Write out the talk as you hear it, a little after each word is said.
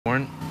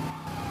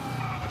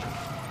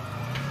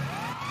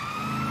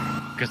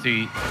because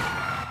he.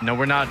 No,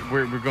 we're not.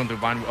 We're going through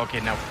Vine. Okay,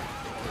 now.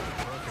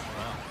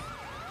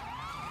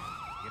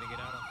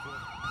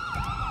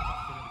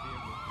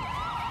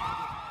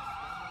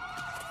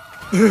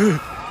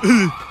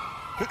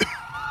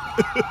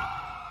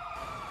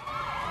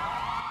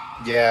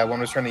 Yeah, one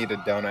was trying to eat a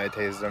donut. I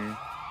tased him.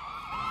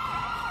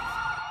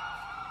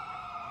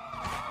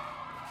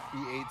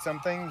 He ate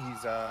something.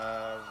 He's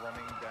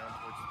running down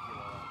towards the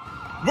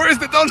kilo. Where is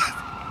the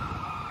donut?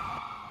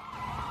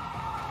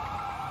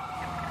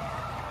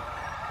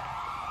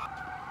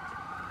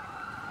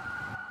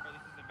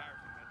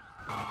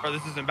 Bro,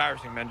 this is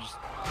embarrassing, man. Just,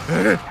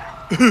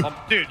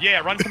 dude, yeah,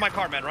 run into my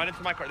car, man. Run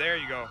into my car. There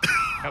you go.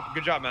 Yep,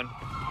 good job, man. Is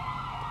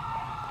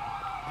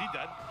he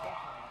dead?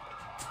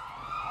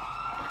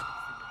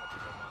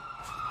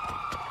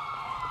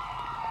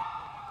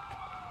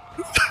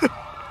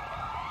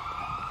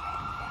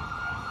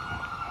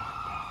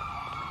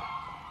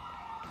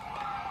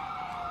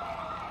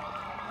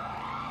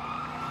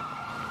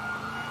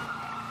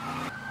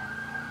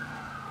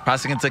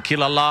 Passing into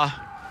Kilala.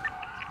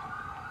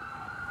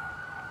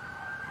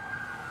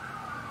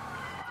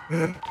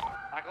 Tackle him?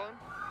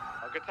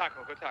 Oh, good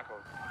tackle, good tackle.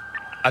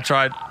 I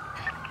tried.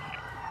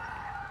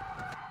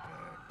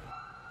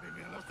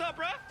 What's up,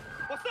 bruh?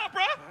 What's up,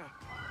 bruh?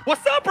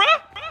 What's up,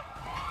 bruh?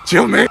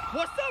 Chill, man.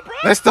 What's up,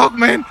 bruh? Let's talk,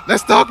 man.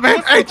 Let's talk, man.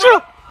 What's Hey, up,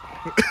 chill.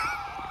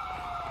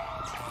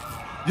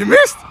 You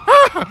missed?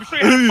 I'm sure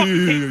you had a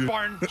fucking taste,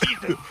 Barn.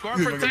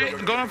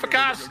 Jesus. Going for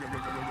cash.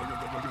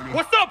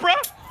 What's up,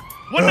 bruh?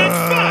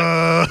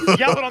 195.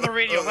 Yell it on the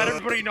radio. Let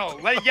everybody know.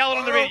 Yell it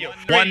on the radio.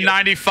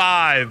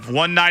 195.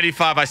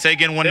 195. I say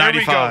again,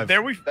 195.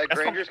 There we go. That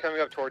Granger's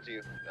coming up towards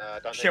you.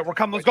 Shit, we're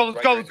coming. Let's go.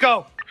 Let's go. Let's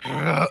go.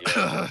 Yeah,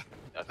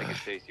 I think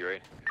it's tasty,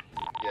 right?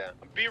 Yeah.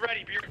 Be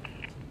ready. Be ready.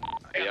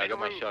 Yeah, I got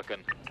my shotgun.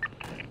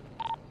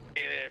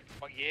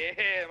 Yeah,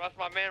 that's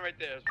my man right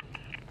there.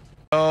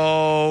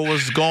 Oh,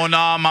 what's going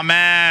on, my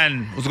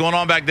man? What's going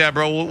on back there,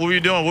 bro? What were you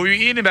doing? What were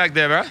you eating back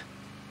there, bro?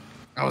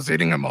 I was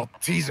eating a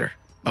Malteser.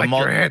 Like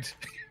Mal- your head.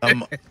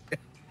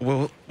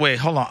 Well, wait,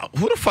 hold on.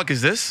 Who the fuck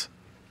is this?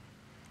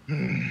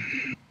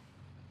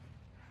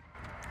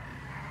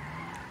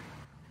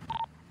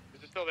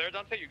 Is it still there,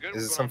 Dante? You good?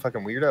 Is this some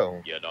fucking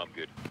weirdo? Yeah, no, I'm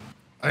good.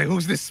 Hey,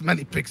 who's this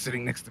smelly pig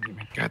sitting next to me,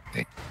 man? God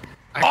damn.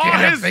 I Oh, can't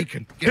have his-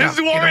 bacon. His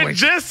warrant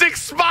just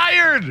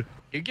expired.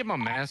 You get my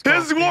mask.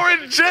 His off.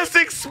 warrant just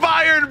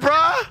expired,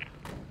 bruh.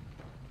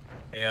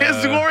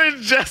 His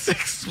warrant just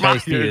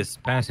expired. This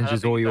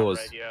passenger's all yours.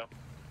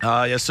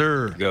 Yes,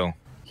 sir. Go.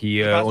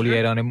 He all he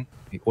had on him.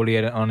 All he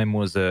had on him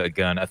was a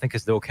gun. I think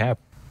it's no cap.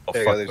 Oh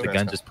There you fuck! go, there's The your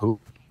gun mask. just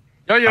pooped.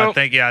 I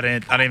think I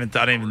didn't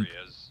even.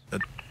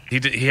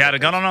 He had a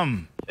gun on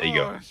him. There you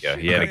go. Yeah,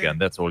 he had a gun.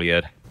 That's all he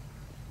had.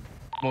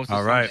 Moses,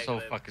 All right. I'm so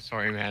fucking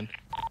sorry, man.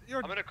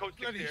 I'm gonna coach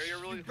the area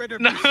really.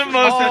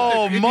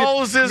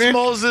 Moses,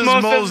 Moses,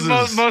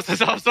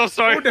 I'm so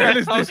sorry. Who the hell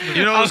is this?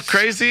 You know what's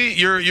crazy?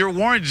 Your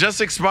warrant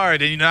just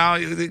expired, and now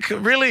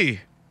really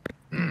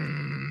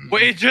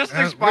Wait, it just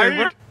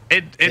expired?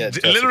 it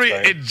just literally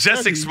expired. it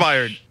just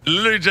expired.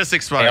 Literally just Hey, I'll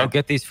expired.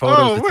 get these photos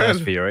Oh, to well.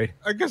 test for you, right?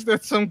 I guess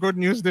that's some good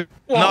news there.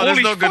 No, there's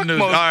holy no good fuck, news.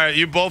 Moses. All right,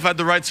 you both have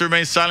the right to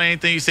remain silent.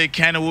 Anything you say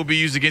can and will be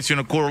used against you in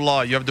a court of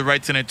law. You have the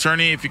right to an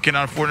attorney. If you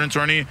cannot afford an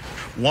attorney,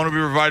 one will be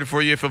provided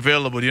for you if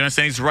available. Do you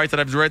understand these rights that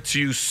I've read to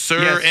you,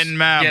 sir and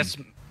ma'am?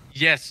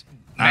 Yes,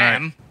 All right.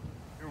 ma'am.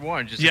 Your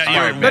warrant just Yeah,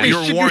 expired, man. Bloody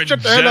your shit, warrant you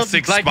shut the hell just up.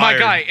 expired. Like my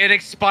guy, it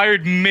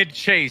expired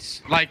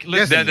mid-chase. Like,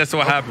 listen. That's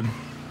what happened.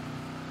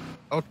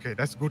 Okay,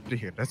 that's good to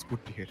hear. That's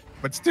good to hear.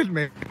 But still,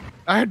 man,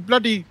 I had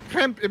bloody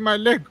cramp in my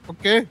leg,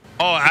 okay?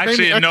 Oh, It made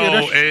me actually, no,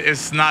 rush.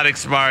 it's not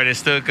expired. It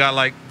still got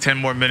like 10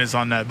 more minutes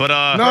on that. But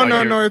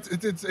No, it's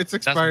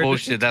expired. That's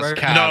bullshit. It's That's expired.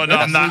 cap. no,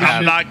 I'm not.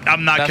 That's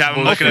I'm not. That's Cap.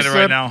 I'm looking at it bullshit.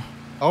 right now.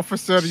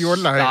 Officer, you're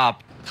lying.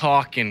 Stop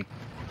talking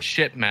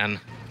shit, man.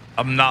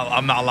 I'm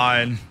not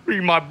lying. Free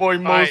my boy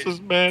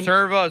Moses, man.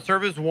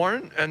 Serve his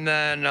warrant, and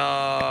then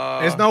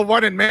There's no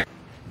warrant, man.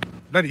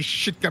 Bloody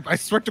shit cap. I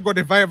swear to God,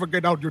 if I ever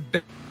get out, you're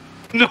dead.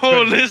 No,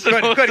 listen.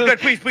 Good.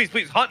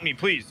 Please, hunt me,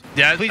 please.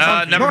 Yeah. Please,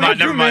 Never No, mind.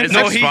 no, Never mind. It's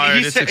No, expired.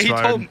 he It's said, he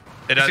expired. told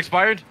it's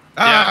expired?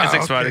 Yeah, it's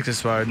expired. okay. It's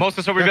expired.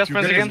 Moses, are we Got best you,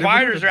 friends guys. again?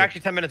 Expired, are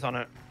actually 10 minutes on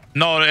it.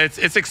 No,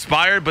 it's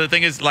expired. But the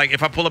thing is, like,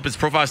 if I pull up his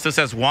profile, it still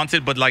says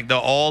wanted. But like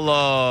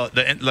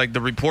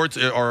the reports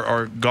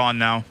are gone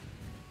now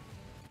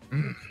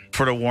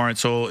for the warrant.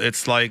 So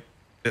it's like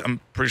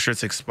I'm pretty sure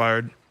it's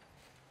expired.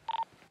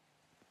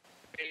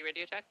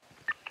 Radio check?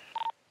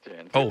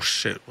 Oh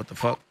shit! What the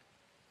fuck?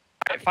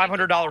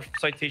 $500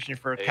 citation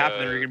for a cap,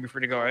 and then you're gonna be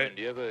free to go, right?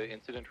 Do you have an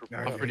incident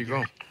report? How free to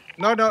go?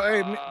 No,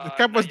 hey, the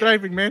cap was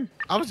driving, man.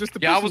 I was just a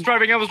Yeah, I pussy. was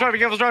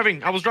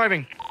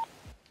driving.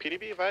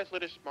 PDB advised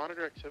latest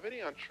monitor activity.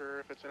 Unsure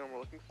if it's anyone we're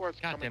looking for. It's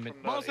God coming damn it.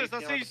 from the Moses,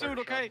 I'll ATM see you on the soon,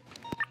 barber okay?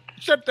 shop.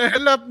 Shut the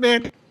hell up,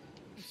 man.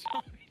 It's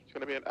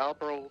gonna be an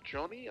Albro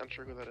Joni.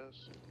 Unsure who that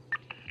is.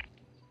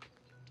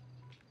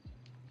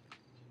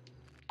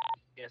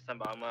 Yes, I'm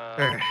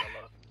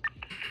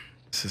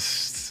This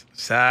is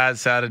sad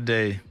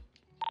Saturday.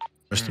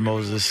 Mr.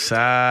 Moses,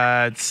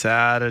 sad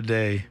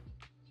Saturday.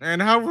 And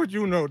how would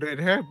you know that,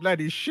 huh?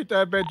 Bloody shit,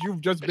 I bet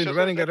you've just been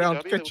running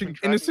around catching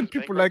innocent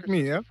people like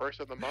me, huh?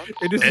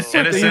 It is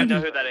Innocent.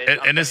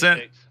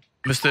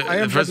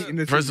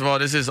 Mr. First of all,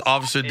 this is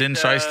Officer Din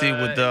Shiesty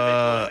with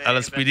the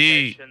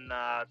LSPD.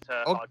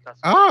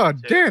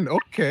 Dan,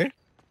 okay.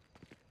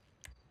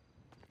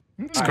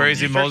 It's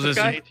crazy, Moses.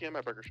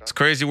 It's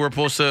crazy. We're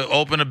supposed to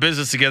open a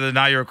business together.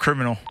 Now you're a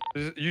criminal.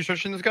 You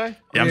searching this guy?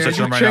 Yeah, I'm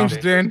searching him right changed,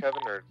 now. Dan.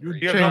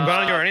 You have no gun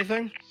on you or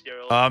anything?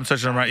 I'm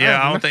searching him right.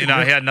 Yeah, I don't think. No,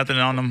 he had nothing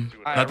on him.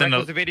 Nothing.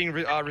 Reckless evading,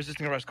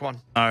 resisting arrest. Come on.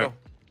 All right. Go.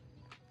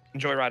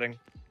 Enjoy riding. You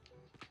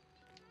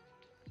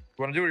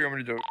want to do it or you want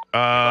me to do it?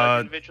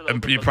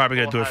 You probably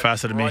gotta do it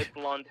faster than me.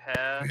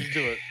 Just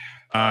do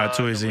it.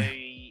 Too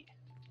easy.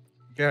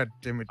 God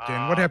damn it,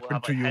 Dan. What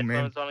happened to you,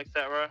 man?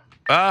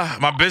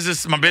 My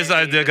business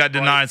idea got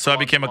denied, so I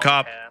became a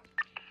cop.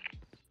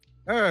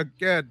 God.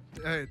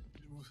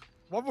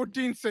 What would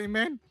Dean say,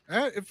 man?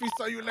 If he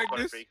saw you like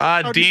this?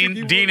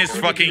 Dean is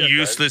fucking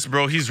useless,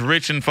 bro. He's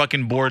rich and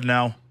fucking bored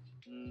now.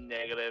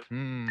 Negative.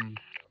 He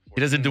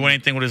doesn't do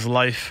anything with his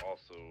life.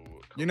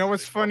 You know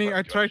what's funny?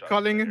 I tried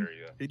calling him.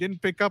 He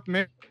didn't pick up,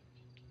 man.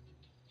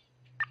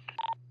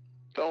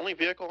 The only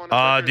vehicle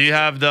on do you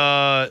have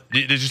the...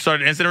 Did you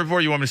start an incident report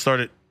or you want me to start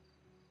it?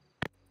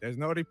 There's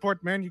no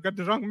report, man. You got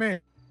the wrong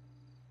man.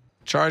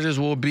 Charges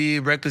will be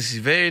reckless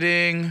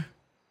evading.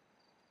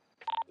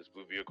 This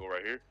blue vehicle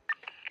right here.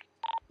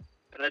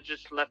 And I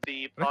just left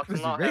the parking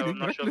Reckless lot. evading? I'm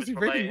not sure Reckless if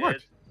it's evading what?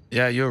 related.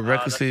 Yeah, you're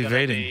recklessly That's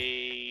gonna evading.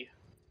 be-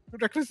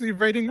 Recklessly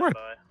evading what?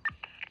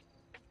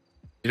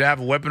 You don't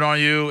have a weapon on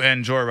you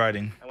and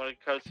joyriding. I'm gonna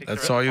code 6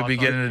 That's around all you'll be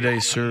park getting lot. today,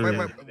 sir.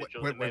 Wait.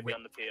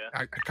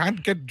 I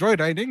can't get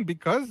joyriding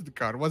because the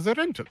car was a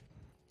rental.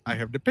 I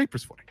have the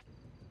papers for it.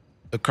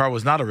 The car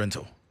was not a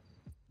rental.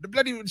 The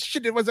bloody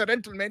shit, it was a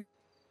rental, man.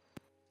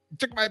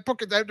 Check my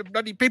pockets. I have the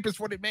bloody papers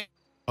for it, man.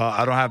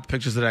 I don't have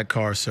pictures of that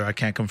car, sir. I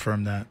can't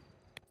confirm that.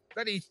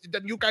 Bloody,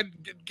 then you can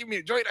give me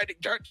a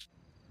joyriding charge.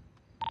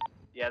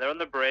 Yeah, they're on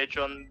the bridge.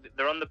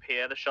 They're on the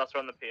pier. The shots are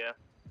on the pier.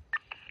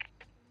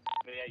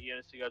 I'm gonna get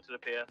units to go to the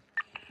pier.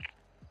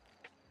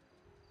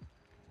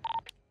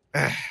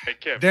 Hey,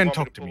 Kev, Dan, you want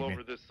talk to to me, pull man.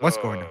 over this, What's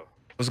going on?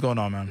 What's going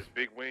on, man? This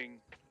big wing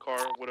car,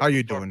 whatever. How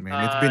you doing,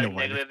 man? It's been a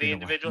while. Negative, the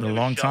individual A who was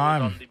long shot was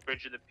time. on the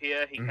bridge of the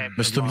pier. He came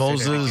Mr. from-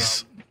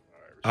 Moses.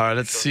 All right,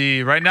 let's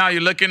see. Right now,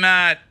 you're looking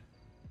at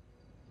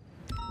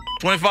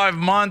 25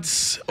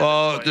 months.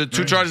 The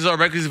two charges are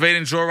reckless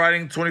evading,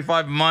 joyriding,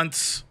 25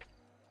 months.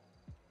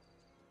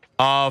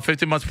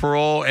 15 months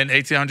parole and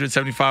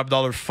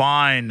 $1,875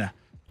 fine.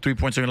 3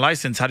 points on your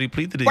license. How do you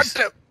plead to these? What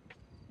the?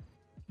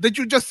 Did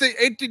you just say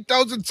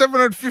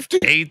 18,750?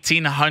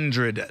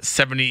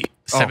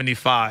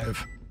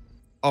 1,875.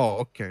 Oh,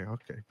 okay.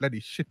 Bloody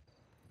shit.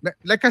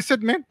 Like I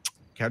said, man,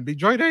 can't be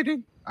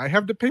joyriding. I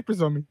have the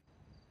papers on me.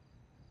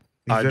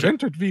 It's a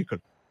rented vehicle.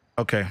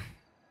 Okay.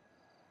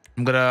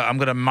 I'm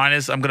gonna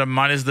minus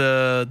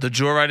the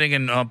joyriding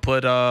and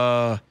put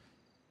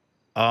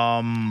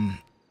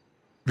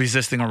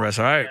resisting arrest.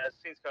 All right. Yeah,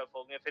 seems code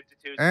full. Near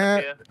 52 to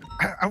the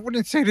pier. I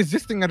wouldn't say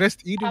resisting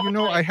arrest either. You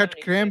know, I had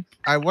cramp.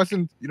 I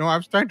wasn't. I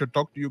was trying to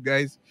talk to you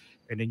guys,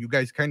 and then you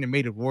guys kind of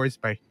made it worse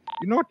by,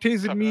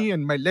 tasing me,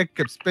 and my leg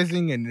kept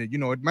spazzing, and it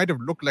might have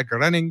looked like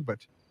running, but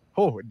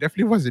it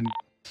definitely wasn't.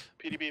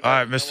 All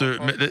right, listen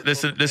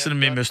to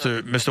me,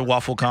 Mr.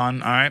 Waffle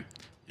Khan. All right,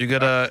 you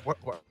gotta, What?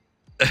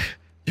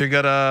 you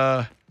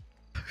gotta.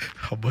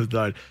 Almost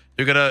died.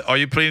 Are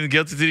you pleading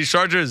guilty to these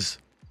charges?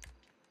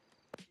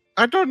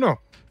 I don't know.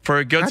 For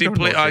a guilty don't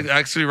plea, know, sir.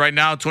 actually, right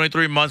now,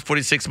 23 months,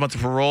 46 months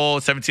of parole,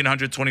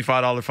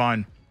 $1,725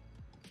 fine.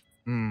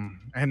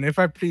 And if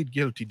I plead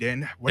guilty,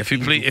 then what If you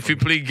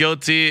plead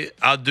guilty,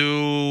 I'll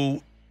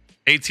do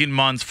 18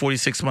 months,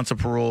 46 months of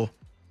parole,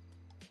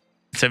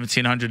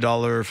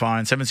 $1,700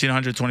 fine,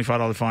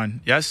 $1,725 fine.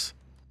 Yes.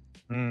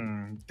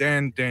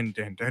 then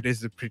that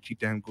is a pretty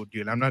damn good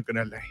deal. I'm not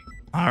gonna lie.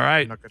 All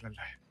right. I'm not gonna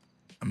lie.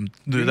 I'm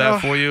do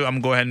that for you. I'm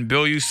gonna go ahead and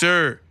bill you,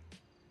 sir.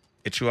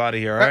 Get you out of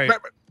here. All right.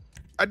 But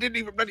I didn't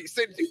even bloody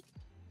say anything.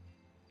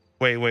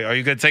 Wait. Are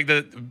you gonna take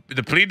the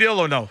plea deal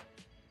or no?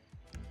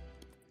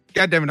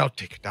 God damn it, I'll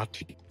take it. All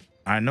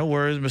right, no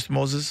worries, Mr.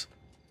 Moses.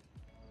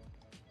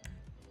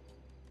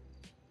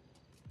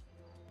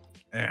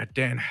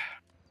 Dan.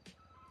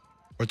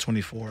 Or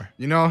 24.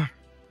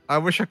 I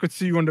wish I could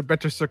see you under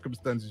better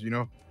circumstances,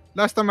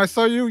 Last time I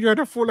saw you, you had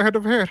a full head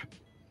of hair.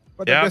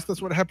 But I guess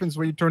that's what happens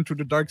when you turn to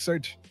the dark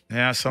side.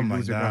 Yeah, something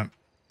like that.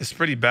 It's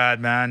pretty bad,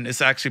 man.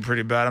 It's actually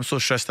pretty bad. I'm so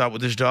stressed out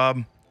with this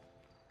job.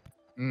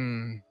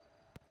 Then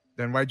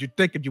why'd you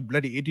take it, you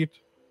bloody idiot?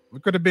 We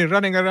could have been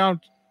running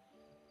around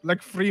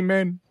like free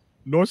men.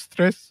 No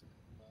stress.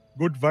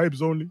 Good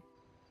vibes only.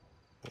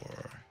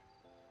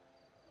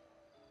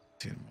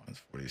 18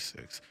 months,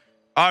 46.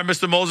 All right,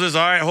 Mr. Moses.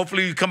 All right.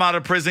 Hopefully you come out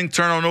of prison,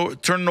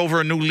 turn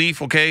over a new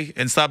leaf, okay?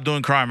 And stop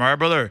doing crime. All right,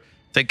 brother?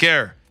 Take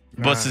care.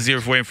 Bus is here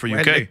waiting for you,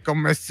 okay?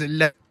 Welcome,